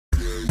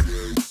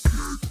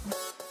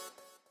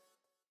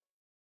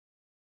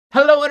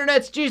Hello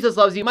internets, Jesus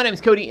loves you. My name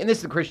is Cody and this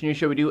is the Christian News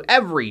Show we do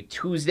every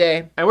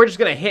Tuesday. And we're just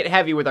gonna hit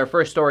heavy with our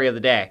first story of the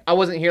day. I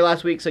wasn't here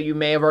last week, so you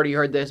may have already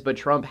heard this, but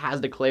Trump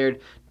has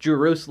declared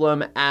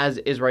Jerusalem as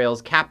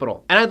Israel's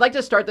capital. And I'd like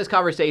to start this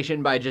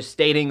conversation by just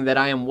stating that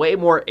I am way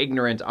more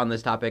ignorant on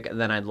this topic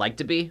than I'd like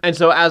to be. And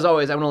so as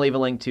always, I'm gonna leave a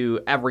link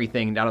to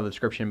everything down in the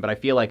description, but I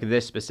feel like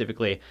this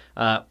specifically,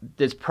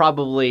 is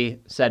probably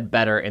said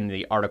better in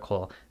the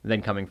article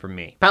than coming from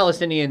me.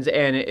 Palestinians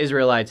and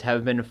Israelites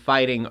have been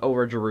fighting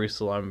over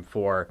Jerusalem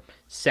for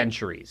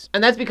centuries.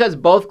 And that's because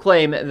both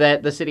claim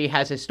that the city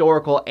has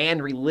historical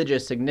and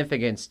religious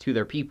significance to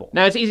their people.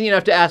 Now, it's easy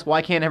enough to ask,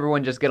 why can't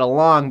everyone just get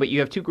along? But you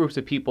have two groups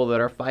of people that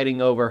are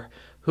fighting over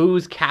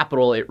whose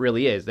capital it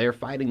really is. They're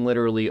fighting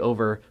literally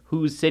over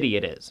whose city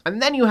it is.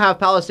 And then you have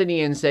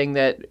Palestinians saying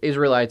that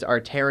Israelites are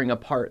tearing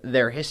apart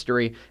their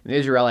history, and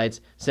Israelites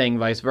saying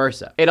vice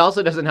versa. It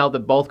also doesn't help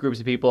that both groups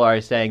of people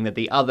are saying that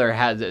the other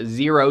has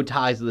zero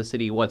ties to the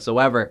city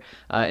whatsoever,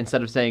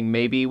 instead of saying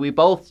maybe we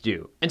both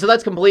do. And so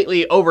that's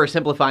completely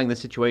oversimplifying the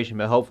situation,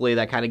 but hopefully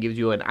that kind of gives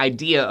you an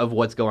idea of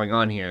what's going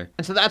on here.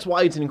 And so that's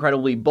why it's an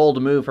incredibly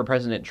bold move for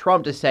President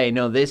Trump to say,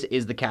 no, this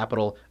is the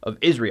capital of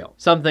Israel.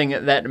 Something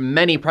that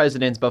many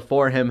presidents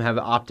before him have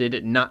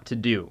opted not to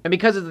do. And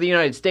because it's the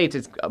United States,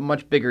 it's a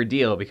much bigger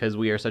deal because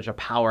we are such a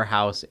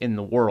powerhouse in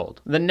the world.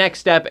 The next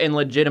step in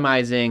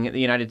legitimizing the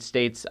United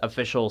States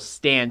official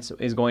stance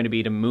is going to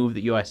be to move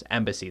the US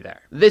embassy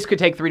there. This could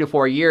take 3 to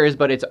 4 years,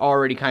 but it's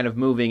already kind of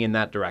moving in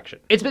that direction.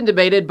 It's been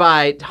debated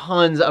by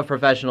tons of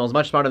professionals,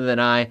 much smarter than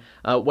I,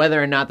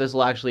 whether or not this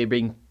will actually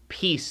bring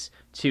peace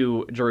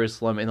to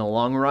Jerusalem in the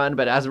long run,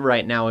 but as of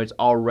right now, it's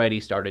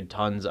already started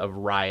tons of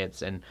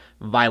riots and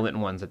violent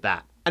ones at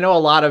that. I know a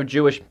lot of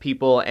Jewish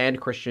people and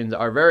Christians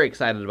are very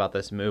excited about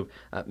this move.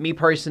 Me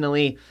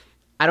personally,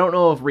 I don't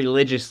know if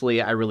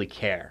religiously I really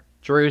care.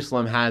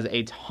 Jerusalem has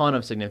a ton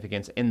of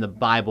significance in the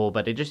Bible,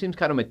 but it just seems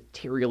kind of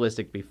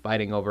materialistic to be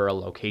fighting over a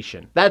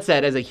location. That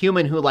said, as a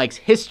human who likes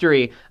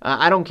history,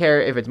 I don't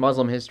care if it's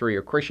Muslim history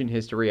or Christian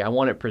history, I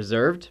want it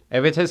preserved.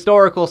 If it's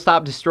historical,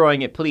 stop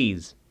destroying it,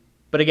 please.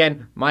 But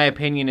again, my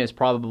opinion is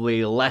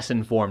probably less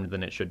informed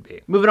than it should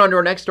be. Moving on to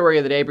our next story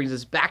of the day brings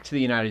us back to the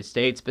United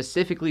States,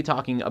 specifically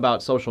talking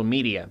about social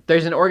media.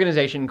 There's an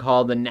organization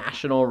called the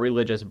National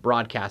Religious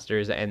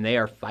Broadcasters, and they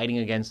are fighting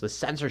against the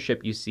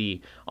censorship you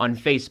see on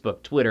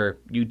Facebook, Twitter,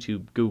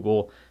 YouTube,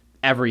 Google,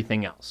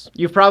 everything else.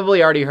 You've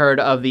probably already heard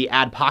of the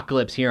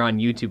adpocalypse here on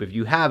YouTube. If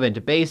you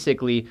haven't,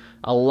 basically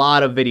a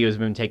lot of videos have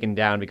been taken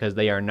down because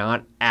they are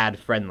not ad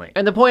friendly.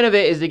 And the point of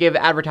it is to give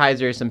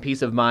advertisers some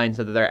peace of mind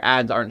so that their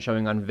ads aren't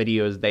showing on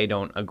videos they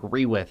don't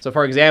agree with. So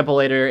for example,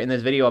 later in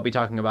this video, I'll be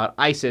talking about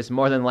ISIS.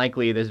 More than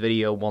likely, this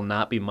video will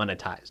not be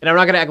monetized. And I'm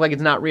not gonna act like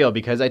it's not real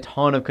because a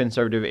ton of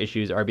conservative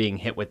issues are being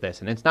hit with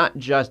this. And it's not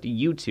just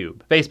YouTube.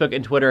 Facebook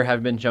and Twitter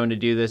have been shown to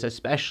do this,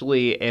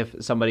 especially if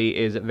somebody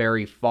is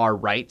very far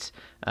right.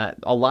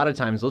 A lot of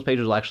times those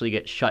pages will actually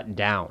get shut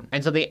down.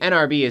 And so the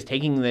NRB is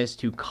taking this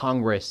to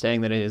Congress,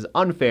 saying that it is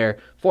unfair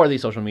for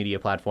these social media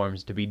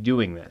platforms to be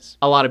doing this.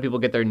 A lot of people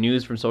get their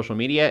news from social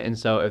media, and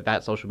so if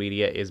that social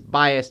media is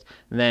biased,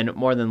 then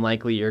more than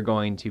likely you're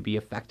going to be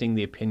affecting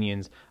the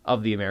opinions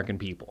of the American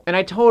people. And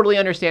I totally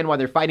understand why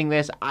they're fighting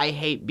this. I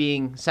hate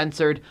being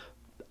censored.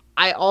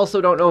 I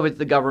also don't know if it's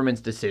the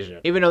government's decision.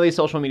 Even though these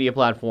social media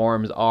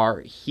platforms are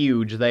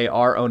huge, they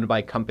are owned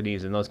by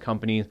companies, and those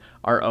companies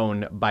are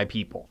owned by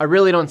people. I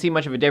really don't see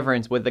much of a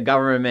difference with the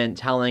government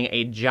telling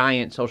a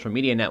giant social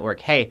media network,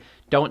 hey,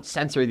 don't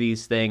censor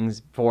these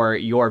things for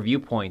your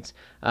viewpoints.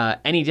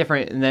 Any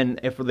different than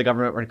if the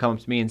government were to come up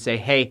to me and say,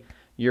 hey,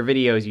 your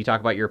videos, you talk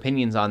about your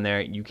opinions on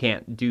there, you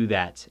can't do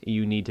that.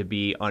 You need to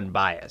be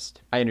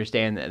unbiased. I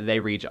understand that they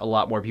reach a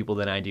lot more people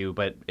than I do,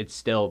 but it's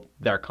still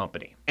their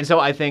company. And so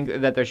I think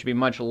that there should be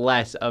much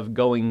less of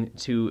going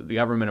to the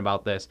government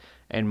about this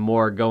and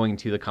more going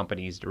to the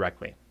companies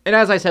directly. And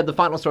as I said, the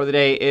final story of the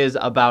day is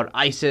about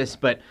ISIS,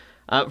 but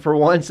for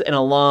once in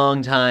a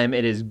long time,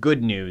 it is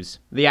good news.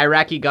 The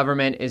Iraqi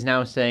government is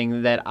now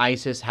saying that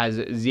ISIS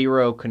has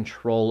zero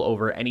control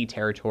over any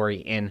territory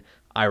in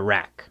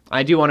Iraq.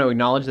 I do want to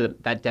acknowledge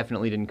that that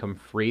definitely didn't come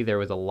free. There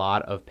was a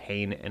lot of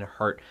pain and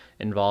hurt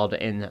involved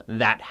in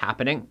that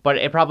happening. But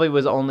it probably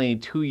was only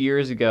 2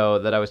 years ago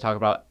that I was talking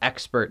about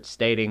experts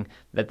stating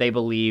that they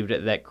believed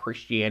that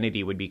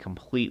Christianity would be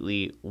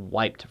completely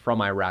wiped from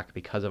Iraq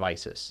because of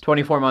ISIS.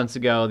 24 months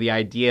ago, the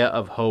idea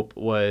of hope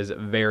was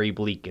very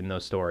bleak in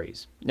those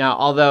stories. Now,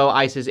 although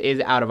ISIS is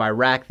out of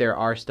Iraq, there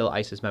are still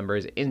ISIS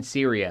members in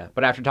Syria.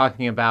 But after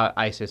talking about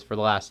ISIS for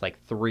the last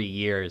 3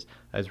 years,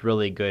 it's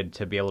really good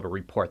to be able to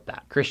report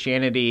that.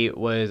 Christianity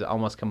was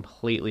almost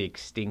completely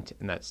extinct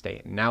in that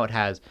state. Now it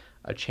has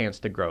a chance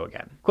to grow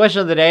again.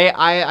 Question of the day,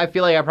 I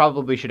feel like I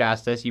probably should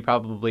ask this. You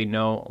probably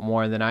know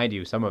more than I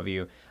do, some of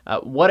you.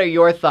 What are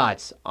your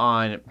thoughts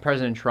on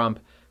President Trump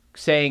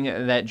saying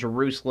that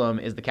Jerusalem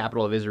is the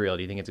capital of Israel?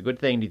 Do you think it's a good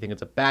thing? Do you think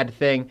it's a bad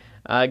thing?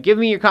 Give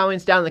me your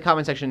comments down in the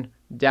comment section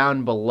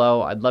down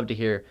below. I'd love to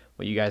hear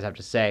what you guys have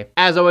to say.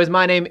 As always,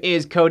 my name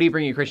is Cody,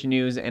 bringing you Christian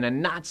news in a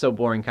not so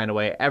boring kind of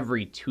way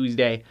every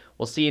Tuesday.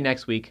 We'll see you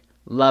next week.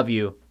 Love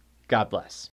you. God bless.